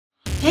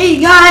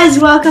Hey guys,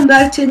 welcome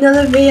back to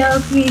another video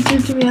from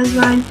YouTube to me as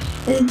mine.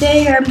 And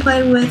today I'm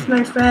playing with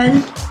my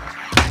friend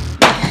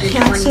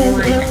Jackson,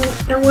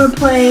 and we're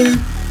playing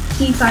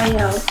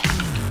P5O.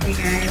 Hey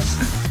guys.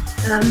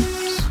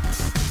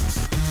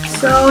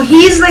 So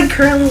he's like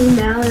currently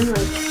now in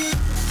like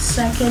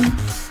second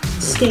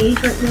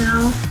stage right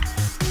now.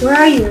 Where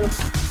are you?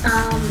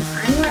 I'm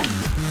what?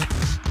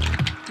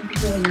 Some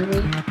people know me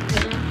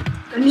right now.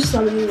 I'm just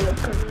letting you look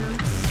right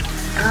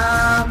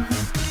now.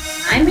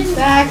 I'm in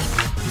Back.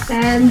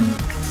 And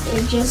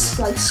it just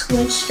like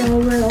switched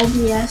over OBS.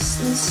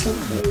 This is so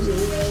crazy,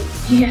 right?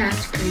 Yeah,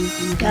 it's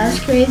crazy. Man. That's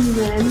crazy,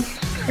 man.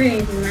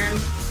 Crazy, man.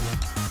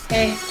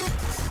 Hey.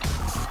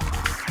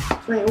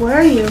 Wait, where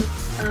are you?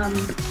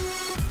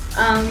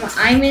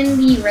 I'm in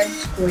the red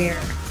square.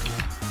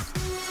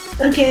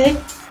 Okay.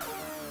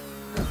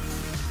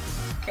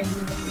 Okay.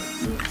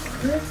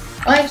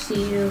 Oh, I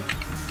see you.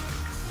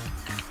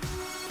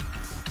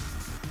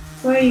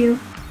 Where are you?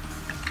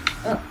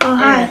 Oh,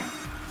 hi.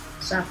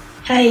 Sup?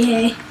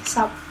 Hey,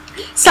 stop.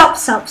 Hashtag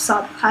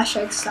stop.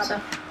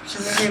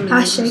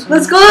 Hashtag.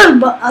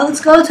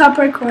 Let's go to top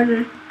right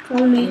corner.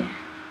 Follow me.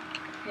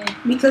 Yeah.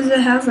 Because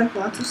it has like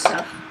lots of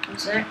stuff.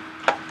 What's that?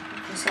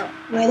 So,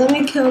 wait, let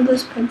me kill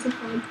this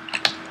pentagon.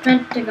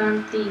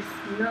 Pentagon thief.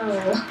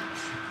 No.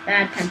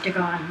 Bad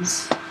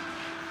pentagons.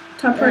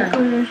 Top right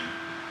corner.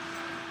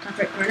 Top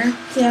right corner?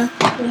 Yeah,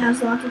 it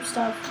has lots of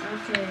stuff.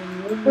 Okay,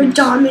 We're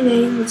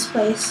dominating this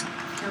place.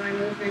 Can my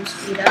movement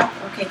speed up?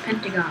 Okay,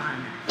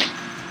 pentagon.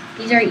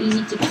 These are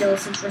easy to kill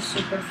since we're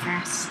super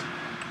fast.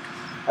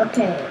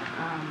 Okay,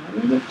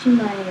 let me get to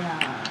my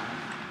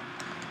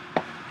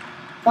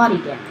body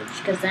damage,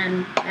 because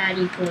then that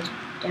equals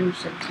damage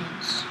to the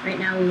tanks. Right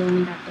now we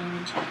only got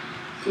damage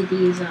to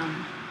these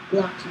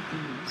blocky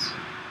things.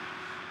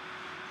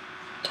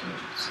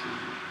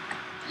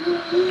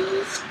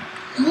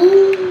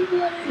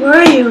 Where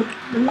are you?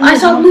 I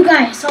saw blue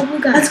guy.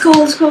 Let's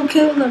go,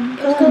 kill them.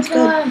 Kill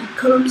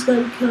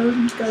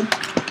him's good.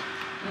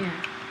 Yeah.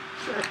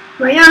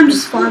 Right now I'm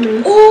just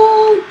farming.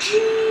 Oh,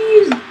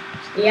 jeez.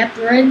 Yep,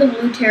 we're in the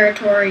blue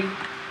territory.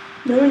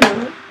 No, we're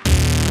not.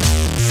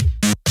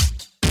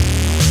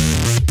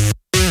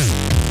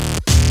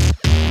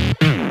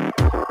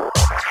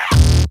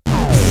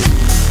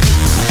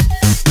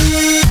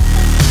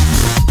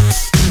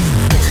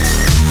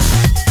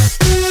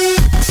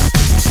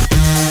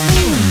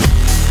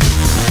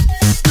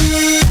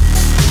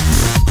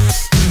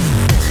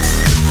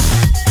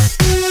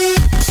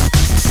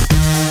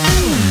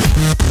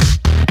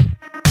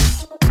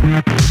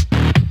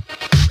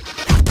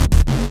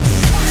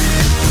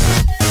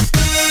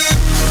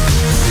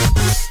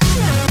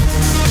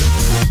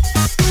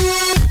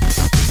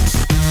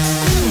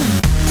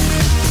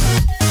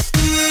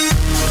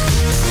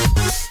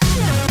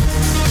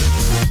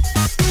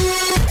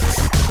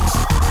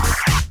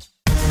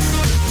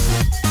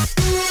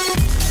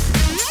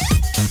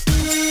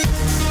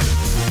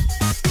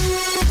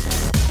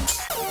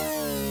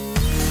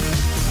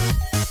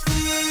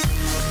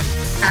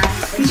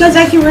 Because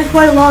I can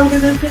record longer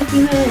than 50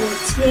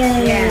 minutes.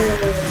 Yay. Yeah.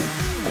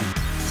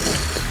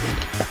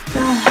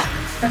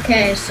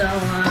 Okay, so,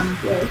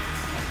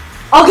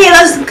 Okay,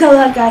 let's kill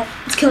that guy.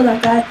 Let's kill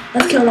that guy.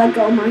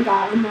 Oh my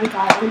god.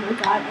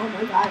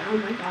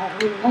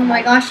 oh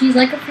my gosh, he's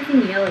like a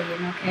freaking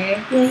alien,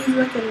 okay? Yeah, he's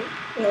like an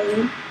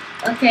alien.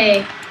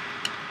 Okay.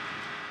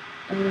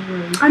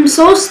 I'm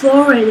so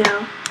slow right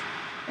now.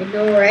 I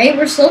know, right?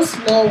 We're so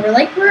slow.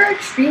 We're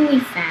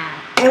extremely fat.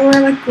 And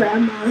we're like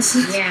grandmas.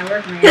 Yeah,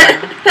 we're grandma.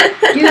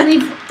 Dude,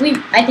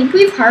 I think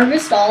we've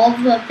harvested all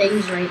of the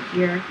things right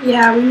here.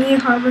 Yeah, we need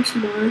to harvest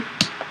more.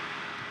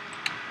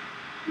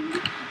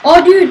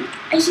 Oh, dude,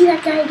 I see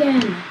that guy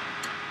again.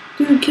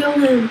 Dude, kill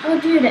him. Oh,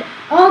 dude.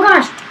 Oh,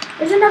 gosh.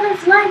 There's another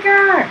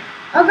flanker.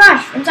 Oh,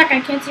 gosh. One sec.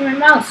 I can't see my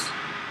mouse.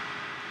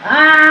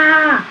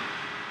 Ah.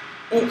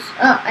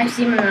 Oh, I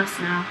see my mouse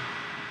now.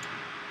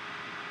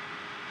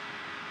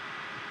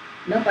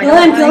 Nope, I don't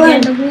want to get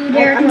into blue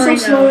territory. I'm so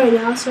slow right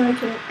now, so I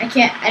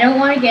can't. I don't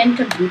want to get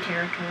into blue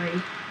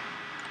territory.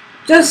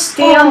 Just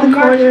stay on the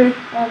corner.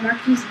 Oh,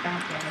 Marky's a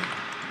bad guy.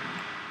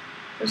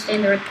 So stay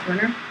in the red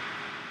corner.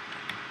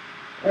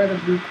 Or the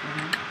blue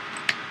corner.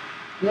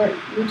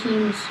 Blue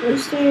teams.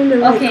 Let's stay in the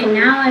red corner. Okay,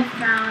 now I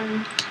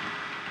found...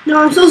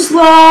 No, I'm so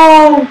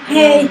slow.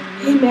 Hey,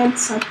 man,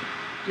 suck.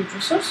 Dude,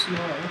 you're so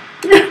slow.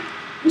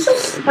 I'm so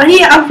slow. I need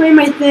to upgrade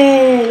my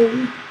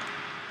thing.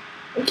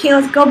 Okay,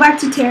 let's go back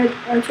to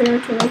our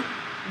territory.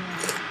 Yeah.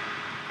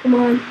 Come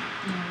on.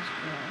 Yeah,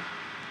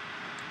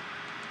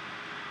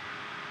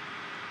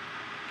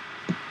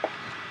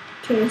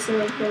 okay, so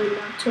we're going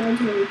back to our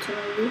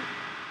territory.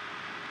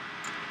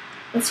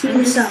 Let's speed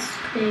this up.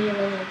 Let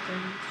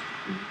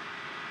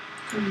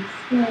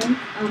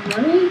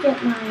me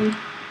get my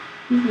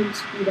movement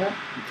speed up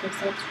because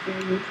that's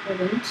very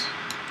important.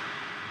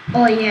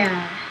 Oh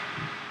yeah.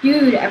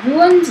 Dude,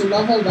 everyone's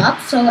leveled up,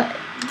 so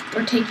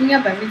we're taking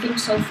up everything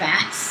so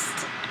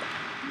fast.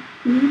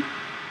 Mm-hmm.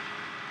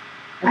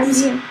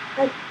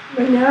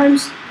 Right now I'm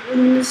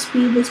going to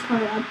speed this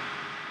part up.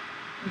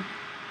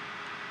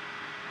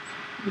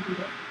 I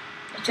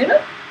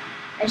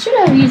should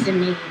have used a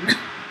name.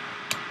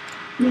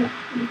 Yeah.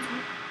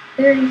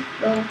 30,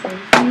 roll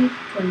 33,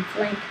 twin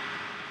flank.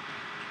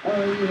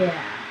 Oh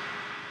yeah.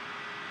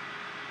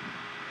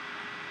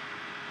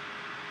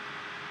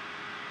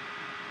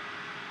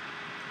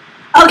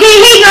 Okay,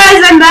 hey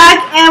guys, I'm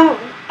back,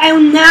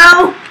 and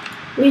now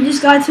we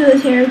just got to the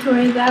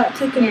territory that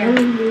took a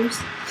million years.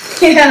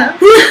 Yeah.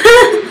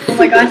 Oh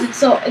my gosh, it's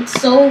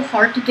so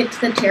hard to get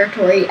to the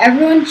territory.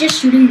 Everyone's just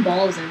shooting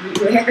balls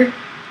everywhere.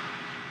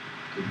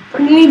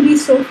 I'm gonna be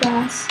so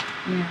fast.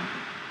 Yeah.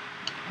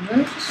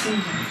 Everyone's just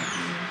shooting balls everywhere.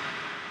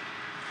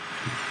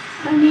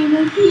 I need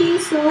to be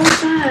so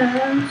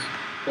fast.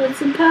 What's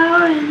the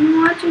power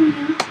in watching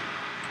you?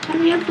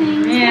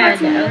 Everything's Man,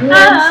 watching you.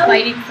 everyone's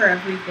fighting for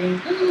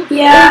everything.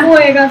 Yeah. Oh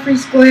boy, I got free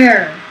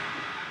square.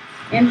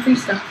 And free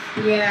stuff.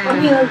 Yeah.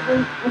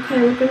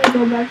 Okay, we're gonna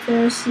go back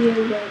there and see it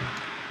again.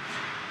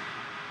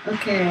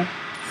 Okay.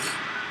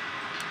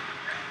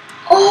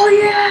 Oh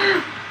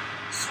yeah!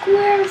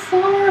 Square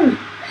farm!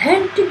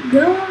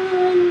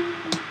 Pentagon!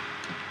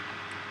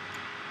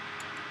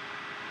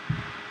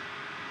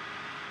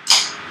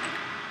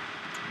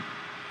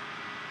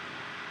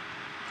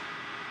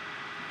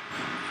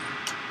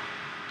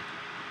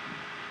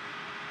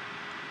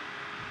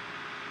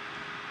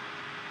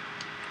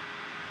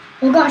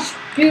 Oh gosh,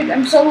 dude,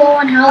 I'm so low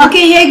on health.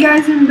 Okay, hey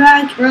guys, I'm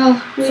back. Bro,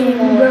 Wait, so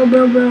low.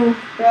 bro. Bro,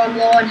 I'm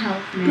low on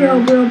health,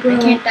 man. Bro. I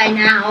can't die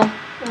now.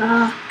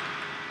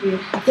 Dude,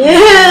 Dude.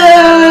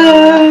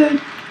 I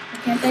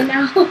can't die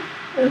now.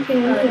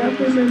 Okay, I'll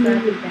put my That'd be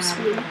movement bad.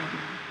 speed.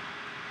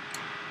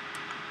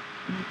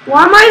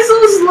 Why am I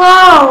so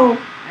slow?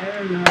 I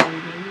don't know,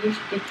 maybe you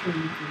should get your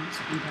movement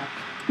speed up.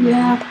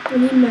 Yeah, I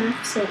need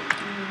max it.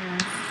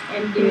 Yeah.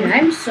 And dude,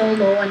 I'm so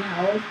low on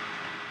health.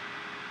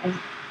 I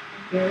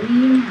barely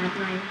even have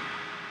my...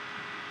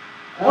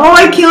 Oh,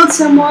 I killed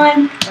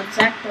someone. What's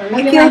that?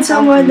 I killed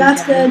someone,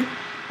 that's good.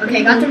 Okay,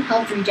 I got some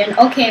health regen.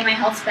 Okay, my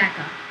health's back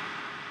up.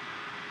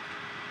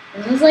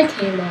 This is like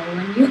Halo,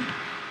 when you...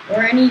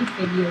 Or any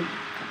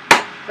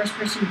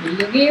first-person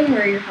video game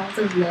where your health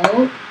is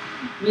low.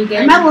 You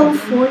get I'm at level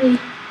 40.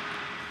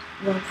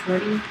 Level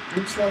 40? I'm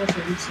just level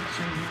 36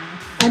 right now.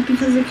 That's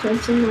because I killed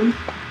someone.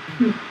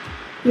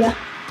 Yeah.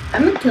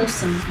 I'm gonna kill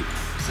some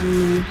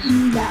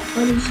noobs. That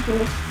part is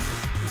cool.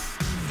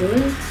 Joe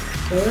is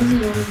the only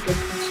good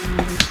person I've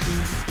ever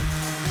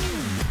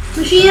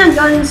seen. Machine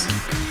gun is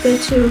good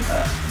too.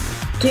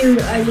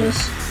 Dude,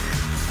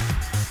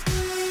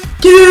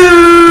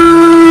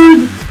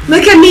 Dude!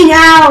 Look at me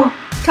now!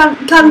 Come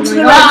to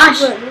the right.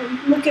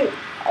 Look at...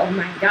 Oh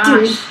my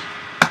gosh. Dude.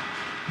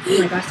 Oh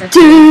my gosh, that's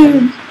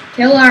Dude!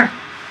 killer.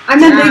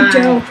 I'm a Big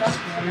Joe.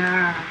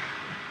 Killer.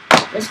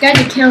 This guy's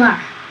a killer.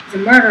 He's a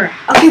murderer.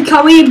 Okay,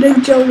 call me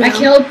Big Joe now. I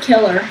killed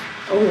killer.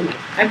 Oh.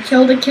 I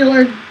killed a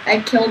killer. I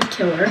killed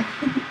killer.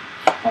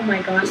 Oh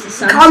my gosh, the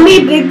sun. Call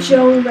me Big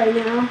Joe right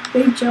now.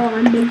 Big Joe,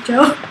 I'm Big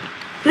Joe.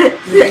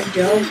 Big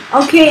Joe.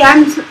 Okay,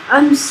 I'm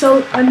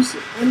slow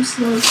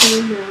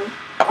too now.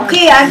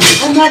 Okay, I'm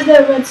at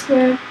the red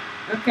square.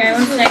 Okay,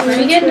 one sec. Let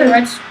me get in the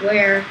red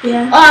square.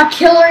 Yeah. Oh,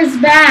 killer's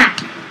back.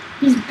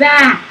 He's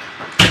back.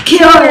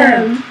 Kill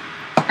him.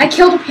 I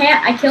killed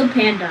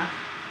Panda.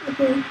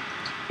 Okay.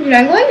 Dude,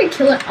 I'm going to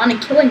kill it on a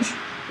killing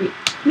streak.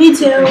 Me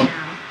too. Right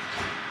now.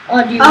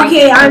 Oh, dude.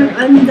 Okay, I'm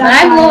that but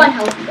I'm guy. low on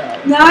health though.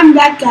 Now I'm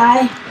that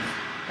guy.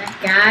 That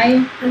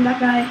guy. I'm that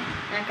guy.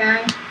 That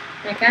guy.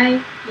 That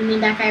guy. You mean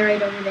that guy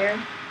right over there?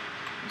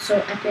 So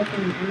epic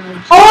and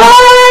MLG.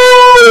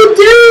 Oh,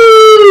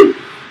 dude!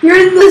 You're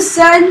in the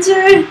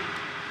center.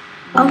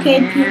 Okay,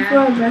 Yeah. people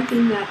are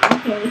wrecking that.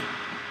 Okay.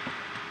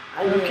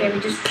 Okay, we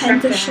just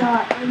Penta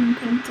shot. I'm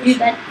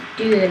Penta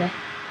Dude,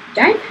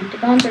 giant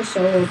pentagons are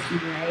so OP,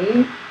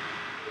 right?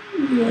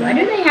 Yeah. Why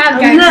do they have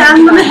giant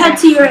I'm gonna pentagons head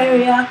to your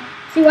actually? area.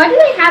 See, why do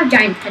they have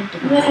giant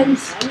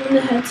pentagons? I'm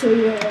gonna head to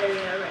your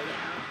area right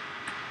now.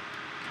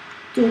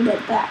 Dude,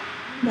 that.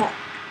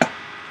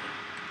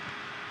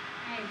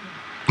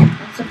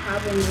 That's the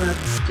problem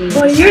with games.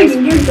 Oh, you're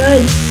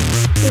good.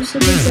 You're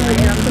super good.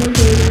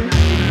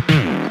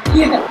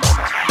 Yeah.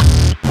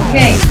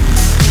 Okay.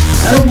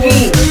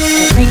 Okay.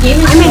 My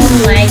game is so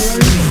laggy.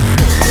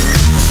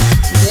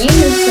 The game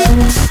is so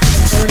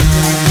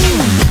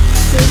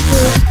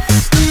laggy.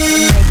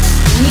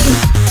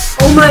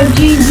 Oh my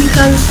G,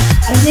 because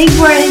I think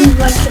we're in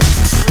like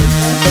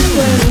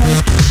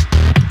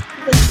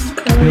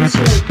pros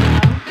right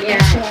now.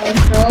 Yeah, in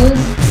pros,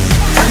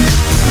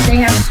 they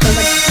have so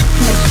much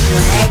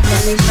lag,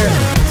 then they start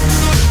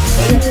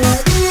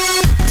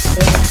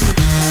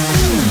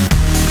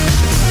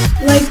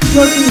like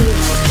look at me.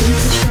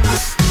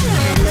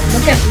 and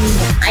look at me.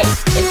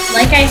 It's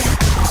like I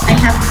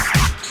have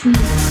two.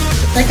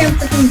 It's like I'm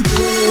freaking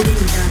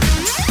doing done.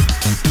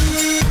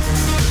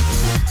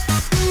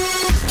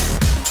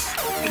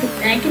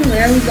 I can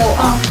literally go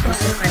off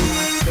this if I want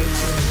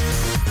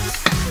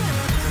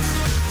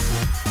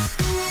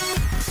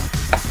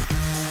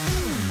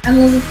to. I'm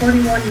level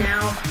 41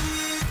 now.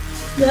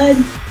 Good.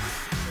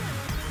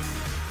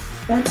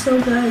 That's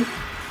so good.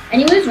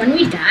 Anyways, when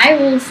we die,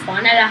 we'll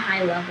spawn at a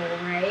high level,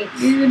 right,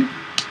 dude?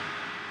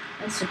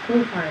 That's the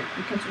cool part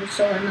because we're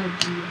so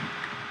MLG.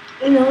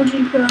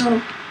 MLG Pro. Yeah,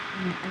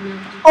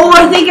 MLG Oh,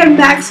 I think I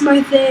maxed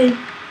my thing.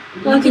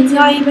 Look, it's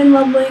not even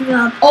leveling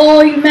up.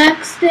 Oh, you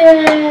maxed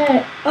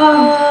it!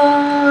 Oh.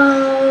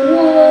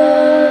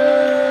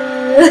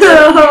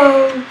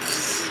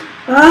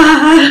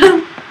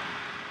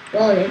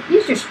 Well, at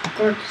least your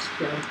score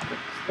still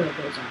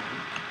goes on.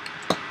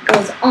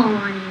 Goes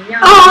on and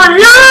on. Oh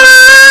no!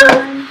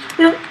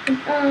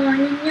 On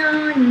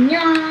and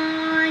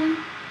on.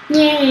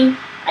 Yay!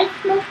 I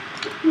smoked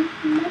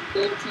my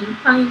fancy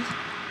pies.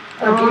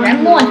 Oh, dude,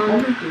 I'm going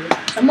home, dude.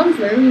 Someone's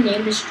literally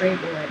named a stray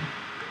bullet.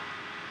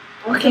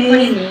 Okay.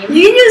 Funny name.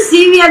 You can just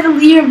see me at the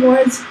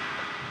leaderboards.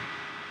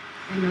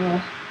 I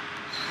know.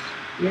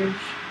 You're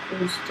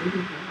close to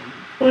me.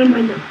 Or am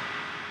I not?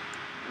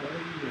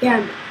 Yeah,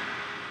 I'm not.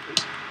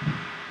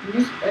 I'm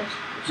just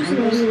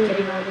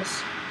getting all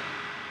this.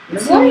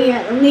 See me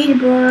at the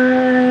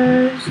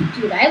leaderboards.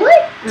 Dude, I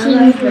like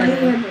teams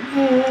better.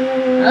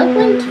 I like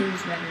playing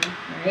teams better,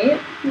 right?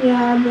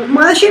 Yeah, but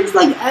Mothership's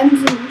like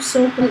ends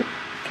so quick.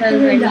 Because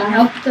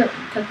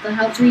the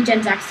health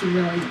regen's actually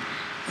really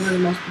one of the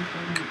most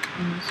important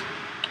things.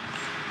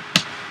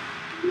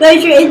 But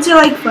if you're into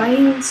like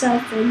fighting and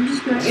stuff, then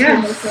just not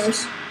sure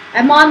first.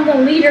 I'm on the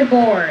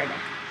leaderboard.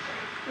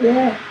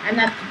 Yeah. I'm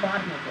at the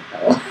bottom of it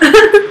though.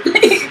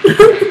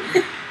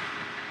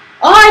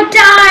 Oh, I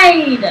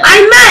died!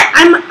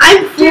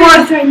 I'm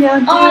fourth right now,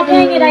 dude. Oh,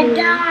 dang it, I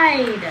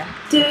died.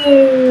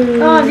 Dude.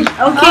 Oh,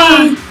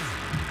 okay.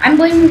 I'm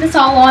blaming this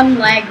all on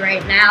lag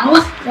right now.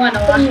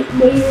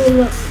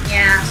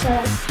 Yeah.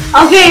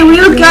 Okay,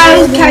 we'll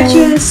guys catch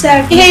you in a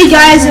sec. Hey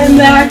guys, I'm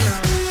back.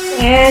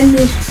 And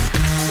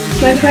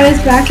my friend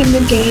is back in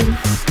the game.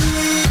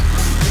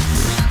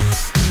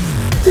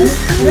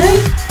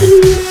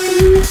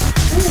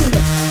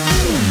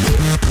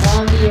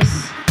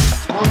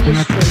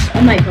 Obvious choice.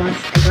 Oh my gosh,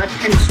 I got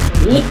 10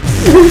 straight.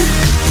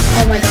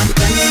 Oh my gosh,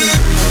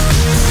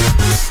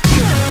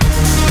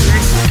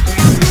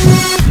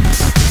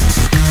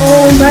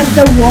 oh, I'm at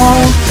the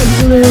wall of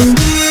blue.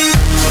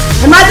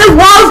 I'm at the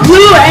wall of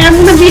blue and I'm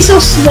gonna be so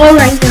slow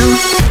right now.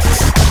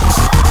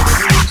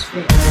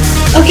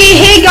 Okay,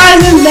 hey guys,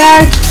 I'm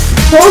back.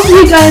 Hope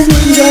you guys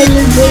enjoyed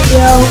this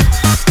video.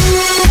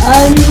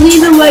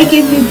 Leave a like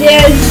if you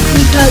did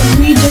because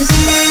we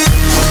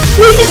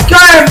just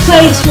got our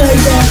place right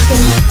there.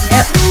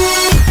 Yep.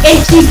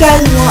 If you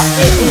guys want,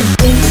 if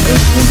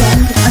you guys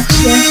watch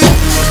this,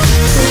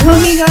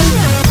 hope you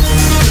guys.